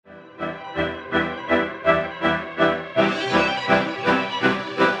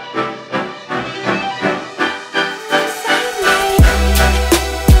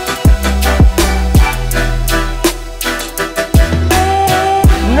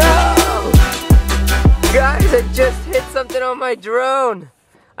Guys, I just hit something on my drone.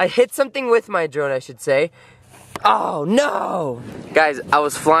 I hit something with my drone, I should say. Oh no! Guys, I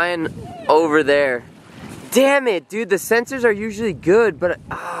was flying over there. Damn it, dude, the sensors are usually good, but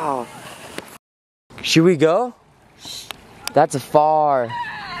oh. Should we go? That's a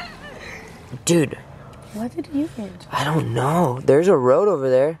Dude. What did you hit? I don't know. There's a road over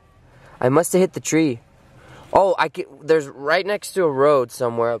there. I must have hit the tree. Oh, there's right next to a road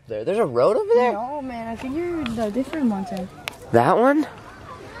somewhere up there. There's a road over there? No, man, I think you're in the different mountain. That one?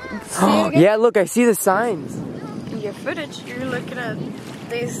 Oh, yeah, look, I see the signs. In your footage, you're looking at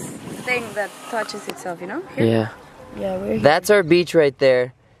this thing that touches itself, you know? Here. Yeah. Yeah, we're here. That's our beach right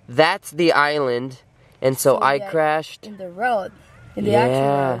there. That's the island. And so I crashed. In the road. In the actual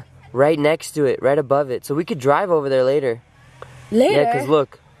road. Right next to it, right above it. So we could drive over there later. Later? Yeah, because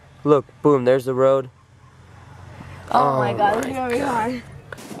look, boom, there's the road. Oh my god, this is gonna be hard.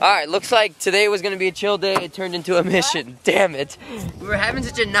 Alright, looks like today was gonna be a chill day. It turned into a mission. Damn it. We were having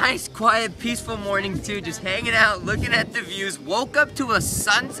such a nice, quiet, peaceful morning too, just hanging out, looking at the views. Woke up to a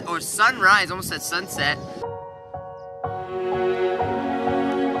sunrise, almost said sunset.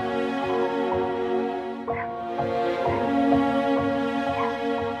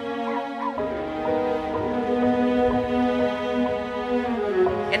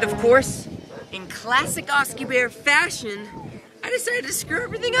 And of course, in classic Oski Bear fashion, I decided to screw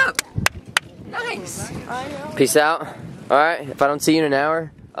everything up. Nice. I know. Peace out. All right, if I don't see you in an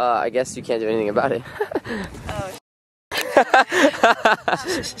hour, I guess you can't do anything about it.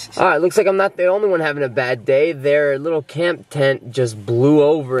 All right, looks like I'm not the only one having a bad day. Their little camp tent just blew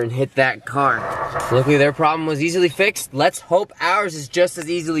over and hit that car. Luckily, their problem was easily fixed. Let's hope ours is just as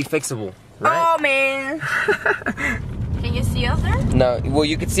easily fixable. Right? Oh, man. Can you see us there? No, well,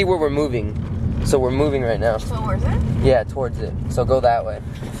 you can see where we're moving. So we're moving right now. Towards it? Yeah, towards it. So go that way.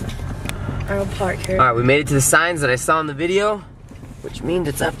 I'll park here. All right, we made it to the signs that I saw in the video, which means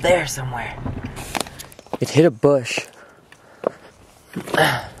it's up there somewhere. It hit a bush.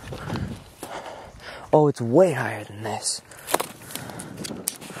 Oh, it's way higher than this.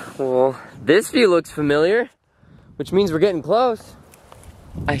 Well, this view looks familiar, which means we're getting close.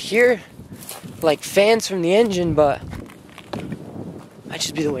 I hear like fans from the engine, but might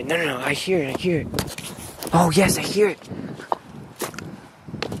just be the way. No, I hear it. Oh yes, I hear it.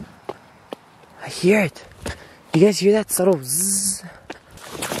 I hear it. You guys hear that subtle zzz?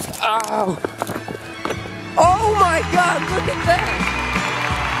 Oh! Oh my God! Look at that!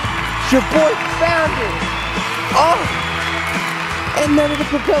 Your boy found it! Oh! And none of the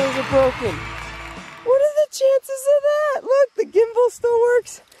propellers are broken. What are the chances of that? Look, the gimbal still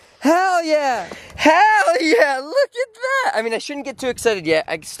works. Hell yeah! Hell yeah! Look at that! I mean, I shouldn't get too excited yet.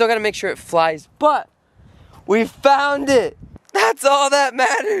 I still gotta make sure it flies, but we found it! That's all that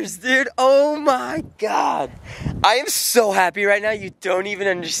matters, dude. Oh my God. I am so happy right now, you don't even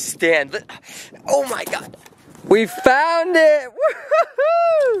understand. Oh my God. We found it!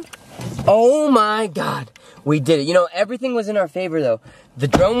 Woo-hoo-hoo! Oh my God. We did it. You know, everything was in our favor though. The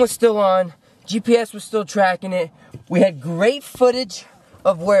drone was still on, GPS was still tracking it. We had great footage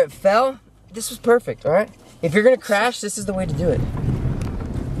of where it fell. This was perfect, all right? If you're gonna crash, this is the way to do it.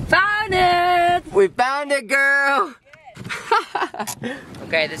 Found it! We found it, girl!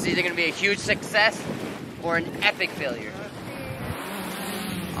 Okay, this is either gonna be a huge success or an epic failure.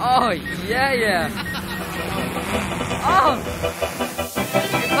 Oh, yeah. Oh!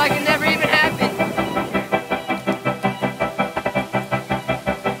 It's like it never even happened.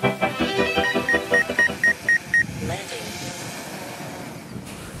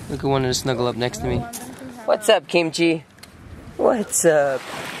 Look who wanted to snuggle up next to me. What's up, Kimchi? What's up?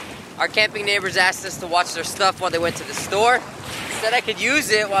 Our camping neighbors asked us to watch their stuff while they went to the store. Said I could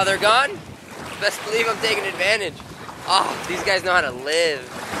use it while they're gone. Best believe I'm taking advantage. Oh, these guys know how to live.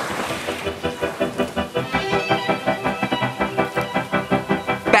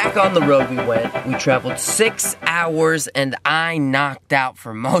 Back on the road we went. We traveled 6 hours and I knocked out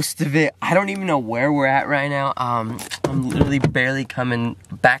for most of it. I don't even know where we're at right now. I'm literally barely coming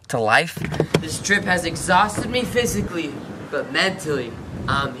back to life. This trip has exhausted me physically, but mentally,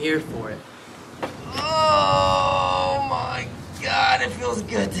 I'm here for it. Oh my God, it feels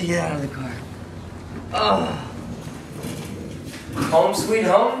good to get out of the car. Oh. Home sweet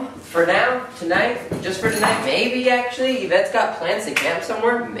home for now, tonight, just for tonight. Maybe actually, Yvette's got plans to camp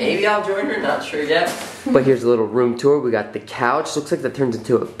somewhere. Maybe I'll join her, not sure yet. But here's a little room tour. We got the couch, looks like that turns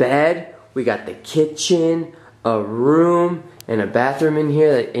into a bed. We got the kitchen, a room, and a bathroom in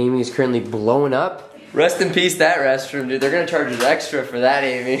here that Amy is currently blowing up. Rest in peace, that restroom, dude. They're gonna charge us extra for that,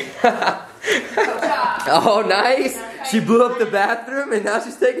 Amy. Oh, nice. She blew up the bathroom and now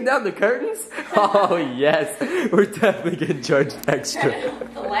she's taking down the curtains? Oh yes, we're definitely getting charged extra.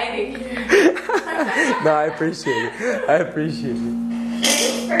 The lighting. No, I appreciate it. I appreciate it.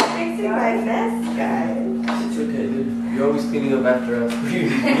 Thanks for fixing my mess, guys. It's okay, dude. You're always cleaning up after us. We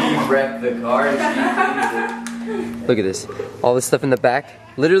wrecked the car and she cleaned it. Look at this. All this stuff in the back.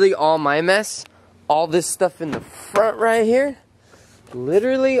 Literally all my mess. All this stuff in the front right here.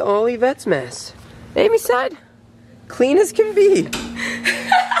 Literally all Yvette's mess. Amy's side, clean as can be.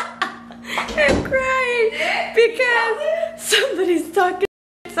 I'm crying because somebody's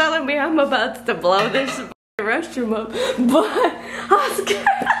telling me I'm about to blow this restroom up, but Oscar.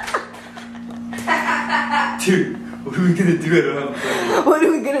 Dude, what are we gonna do at home? What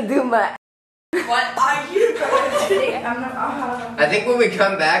are we gonna do, Matt? What are you gonna do? I think when we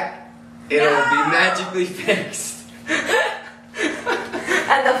come back, it'll be magically fixed.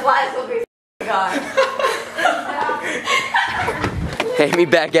 And the flies will be gone. Amy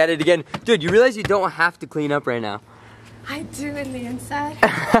back at it again. Dude, you realize you don't have to clean up right now. I do in the inside.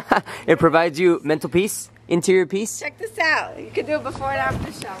 It provides you mental peace, interior peace. Check this out. You can do it before and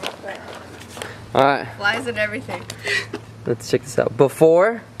after the shower. But alright. flies and everything. Let's check this out.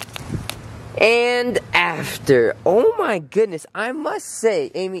 Before and after. Oh my goodness. I must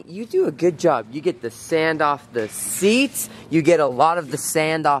say, Amy, you do a good job. You get the sand off the seats. You get a lot of the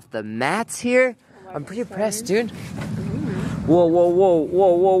sand off the mats here. I'm pretty impressed, dude. Whoa, whoa, whoa,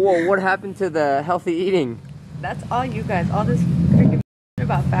 whoa, whoa, whoa. What happened to the healthy eating? That's all you guys. All this freaking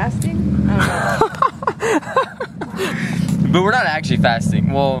about fasting. I don't know. But we're not actually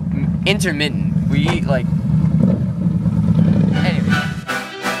fasting. Well, intermittent. We eat like... Anyway.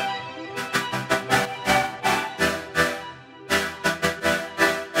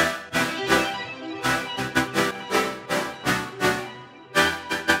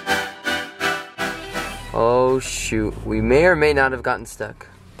 Oh shoot, we may or may not have gotten stuck.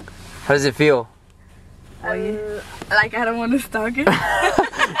 How does it feel? Like I don't want to stalk it.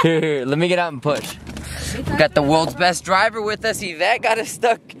 Here, let me get out and push. We got the world's best driver with us. Yvette got us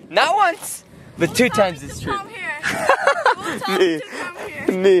stuck not once, but 2 times this trip. Come here. We'll tell Me. him to come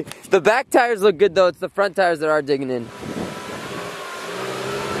here. Me. The back tires look good though, it's the front tires that are digging in.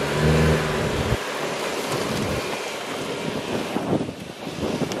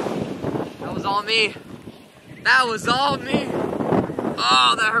 That was all me. That was all me.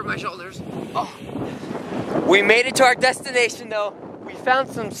 Oh, that hurt my shoulders. Oh. We made it to our destination though. We found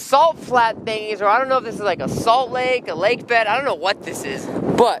some salt flat thingies, or I don't know if this is like a salt lake, a lake bed. I don't know what this is,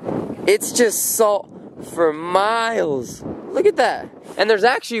 but it's just salt for miles. Look at that. And there's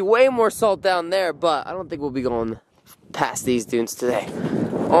actually way more salt down there, but I don't think we'll be going past these dunes today.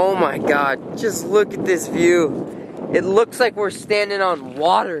 Oh my God, just look at this view. It looks like we're standing on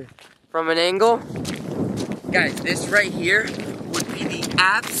water from an angle. Guys, this right here would be the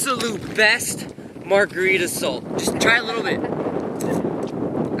absolute best margarita salt. Just try a little bit.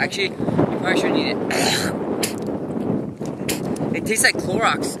 Actually, you probably shouldn't eat it. It tastes like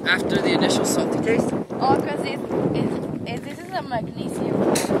Clorox after the initial salty taste. Oh, because this is a magnesium.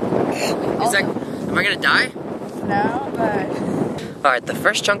 Is that, am I gonna die? No, but... Alright, the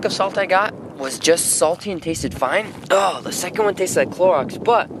first chunk of salt I got was just salty and tasted fine. Oh, the second one tasted like Clorox,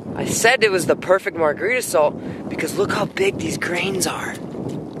 but I said it was the perfect margarita salt because look how big these grains are.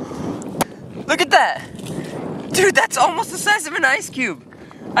 Look at that! Dude, that's almost the size of an ice cube.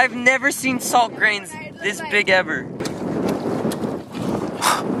 I've never seen salt grains this big ever.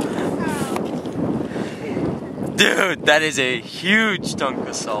 Dude, that is a huge chunk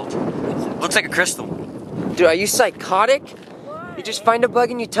of salt. Looks like a crystal. Dude, are you psychotic? What? You just find a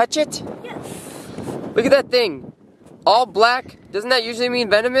bug and you touch it? Yes. Look at that thing. All black. Doesn't that usually mean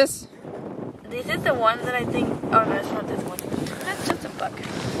venomous? This is the one that I think... Oh, no, it's not this one. That's just a bug.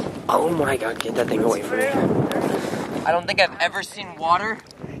 Oh my God, get that thing away from me. I don't think I've ever seen water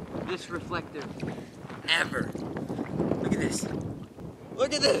this reflective. Ever. Look at this.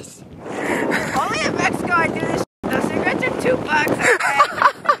 Look at this. Only in Mexico I do this. The cigarettes are $2,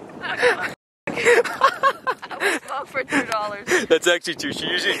 okay? I will smoke for $2. That's actually true. She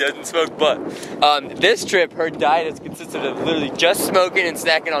usually doesn't smoke, but this trip, her diet has consisted of literally just smoking and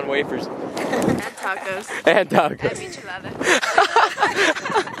snacking on wafers. And tacos. And tacos. And michelada.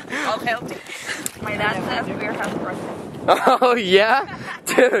 All healthy. My dad says beer has birthday. Oh yeah?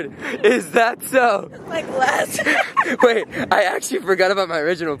 Dude, is that so? Like last. Wait, I actually forgot about my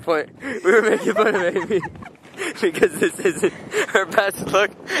original point. We were making fun of Amy because this isn't her best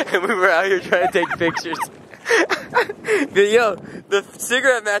look and we were out here trying to take pictures. But yo, the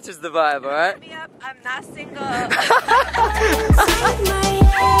cigarette matches the vibe, alright? Me up, I'm not single.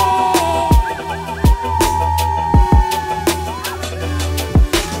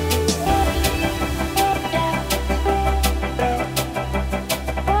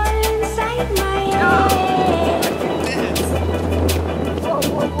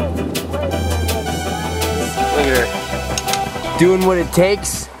 doing what it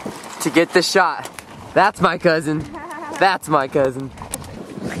takes to get the shot. That's my cousin. That's my cousin.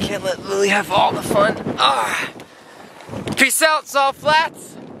 I can't let Lily have all the fun. Ah. Peace out, Salt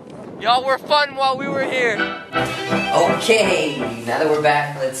Flats. Y'all were fun while we were here. Okay, now that we're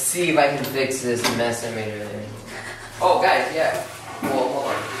back, let's see if I can fix this mess I made earlier. Oh, guys, yeah. Whoa, hold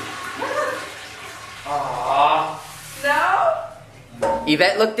on. Aww. No?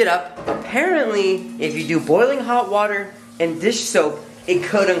 Yvette looked it up. Apparently, if you do boiling hot water and dish soap, it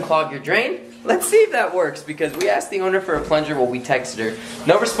could unclog your drain. Let's see if that works, because we asked the owner for a plunger while we texted her.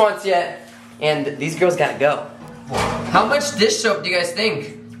 No response yet, and these girls gotta go. How much dish soap do you guys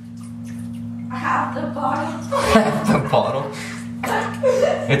think? Half the bottle. Half the bottle?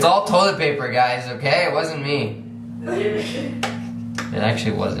 It's all toilet paper, guys, okay? It wasn't me. It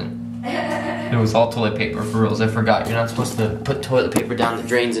actually wasn't. It was all toilet paper, for reals. I forgot. You're not supposed to put toilet paper down the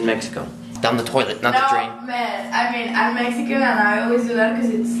drains in Mexico. Down the toilet, not the drain. No, man. I mean, I'm Mexican and I always do that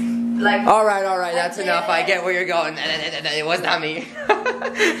because it's like... Alright, that's enough. I get where you're going. It was not me.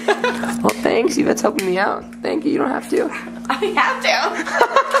 Well, thanks. Yvette's helping me out. Thank you. You don't have to. I have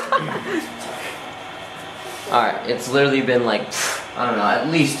to. Alright, it's literally been like, I don't know, at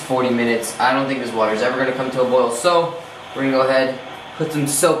least 40 minutes. I don't think this water's ever gonna come to a boil, so we're gonna go ahead, put some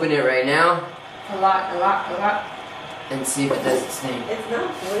soap in it right now. A lot. And see if it does its thing. It's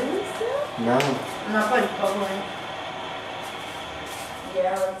not boiling still? No. I'm not putting bubbling.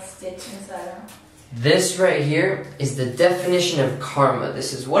 Yeah, like stitch inside out. This right here is the definition of karma.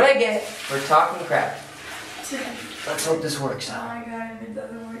 This is what I get for talking crap. Let's hope this works Oh out. my god, if it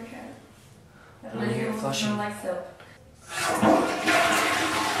doesn't work out. I'm gonna hear it flushing. Like soap.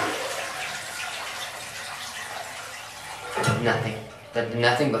 Nothing. That did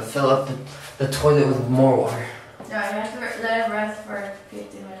nothing but fill up the toilet with more water. No, you have to let it rest for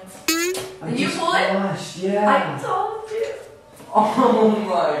 15 minutes. Did you pull it? Flushed, yeah. I told you. Oh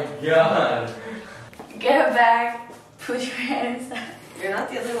my god. Get it back. Put your hand inside. You're not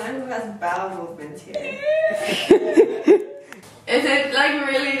the only one who has bowel movements here. Is it like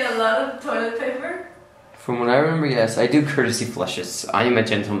really a lot of toilet paper? From what I remember, yes. I do courtesy flushes. I am a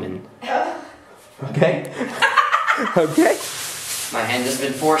gentleman. Okay? Okay? My hand has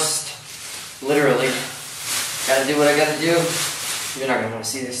been forced. Literally. Gotta do what I gotta do. You're not gonna wanna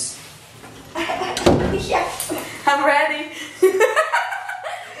see this. Yes, I'm ready.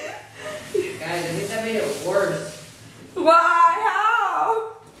 Guys, I think that made it worse. Why?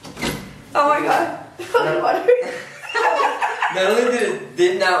 How? Oh my god. Not only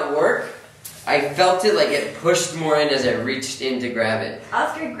did not work, I felt it like it pushed more in as I reached in to grab it.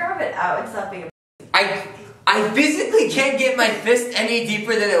 Oscar, grab it out. It's not being. I physically can't get my fist any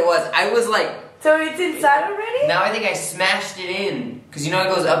deeper than it was. I was like... So it's inside already? Now I think I smashed it in. Because you know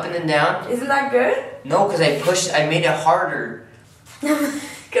it goes up and then down? Isn't that good? No, because I made it harder.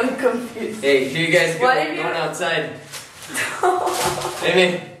 I'm confused. Hey, here you guys go. What if you... Going outside. Hey,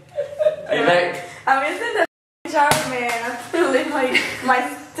 man. Are you back? I'm in the shower, man. I'm gonna leave my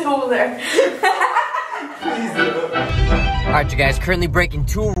stool there. Alright, you guys, currently breaking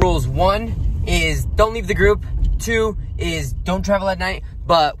 2 rules. 1 is don't leave the group. 2 is don't travel at night.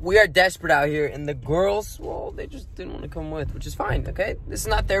 But we are desperate out here, and the girls, well, they just didn't want to come with, which is fine, okay? This is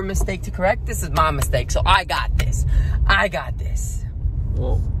not their mistake to correct. This is my mistake, so I got this. I got this.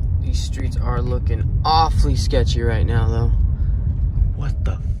 Well, these streets are looking awfully sketchy right now, though. What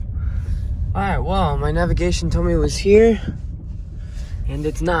the? Alright, well, my navigation told me it was here, and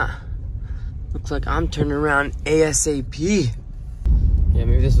it's not. Looks like I'm turning around ASAP. Yeah,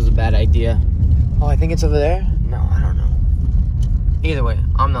 maybe this was a bad idea. Oh, I think it's over there? No, I don't know. Either way,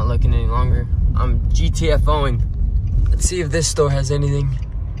 I'm not looking any longer. I'm GTFOing. Let's see if this store has anything.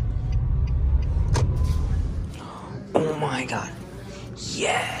 Oh my god.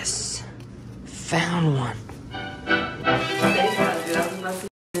 Yes! Found one.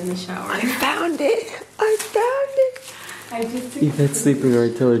 In the shower. I found it! I found it! I just took Yvette's sleeping, or I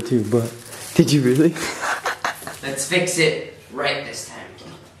tell her to, but... Did you really? Let's fix it right this time.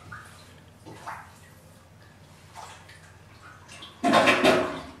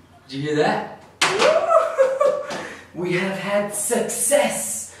 Did you hear that? We have had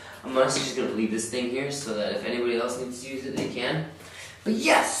success! I'm honestly just gonna leave this thing here so that if anybody else needs to use it, they can. But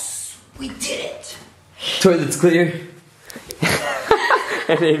yes, we did it! Toilet's clear.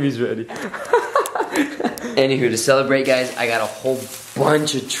 And Amy's ready. Anywho, to celebrate, guys, I got a whole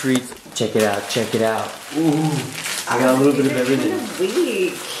bunch of treats. Check it out, check it out. Ooh, I got a little bit of everything.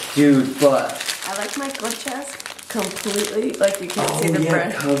 weak. Dude, but... I like my gochas completely, like you can't see the yeah,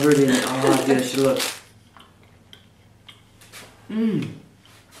 bread. Covered in, oh dude, I should look.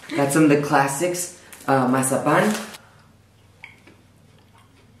 Got some of the classics, mazapan.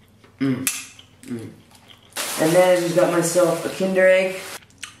 And then got myself a Kinder Egg.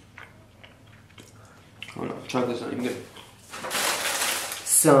 Oh no, chocolate's not even good.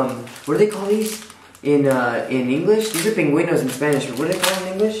 Some, what do they call these in English? These are pingüinos in Spanish, but what do they call them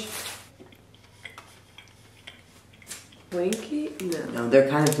in English? Winky? No. No, they're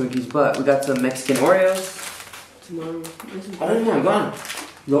kind of Twinkies, but we got some Mexican Oreos. Tomorrow. Oh my god,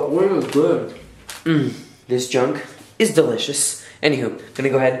 the Oreo's good. This junk is delicious. Anywho, gonna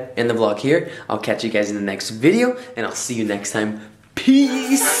go ahead and end the vlog here. I'll catch you guys in the next video, and I'll see you next time.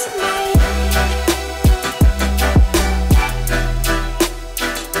 Peace!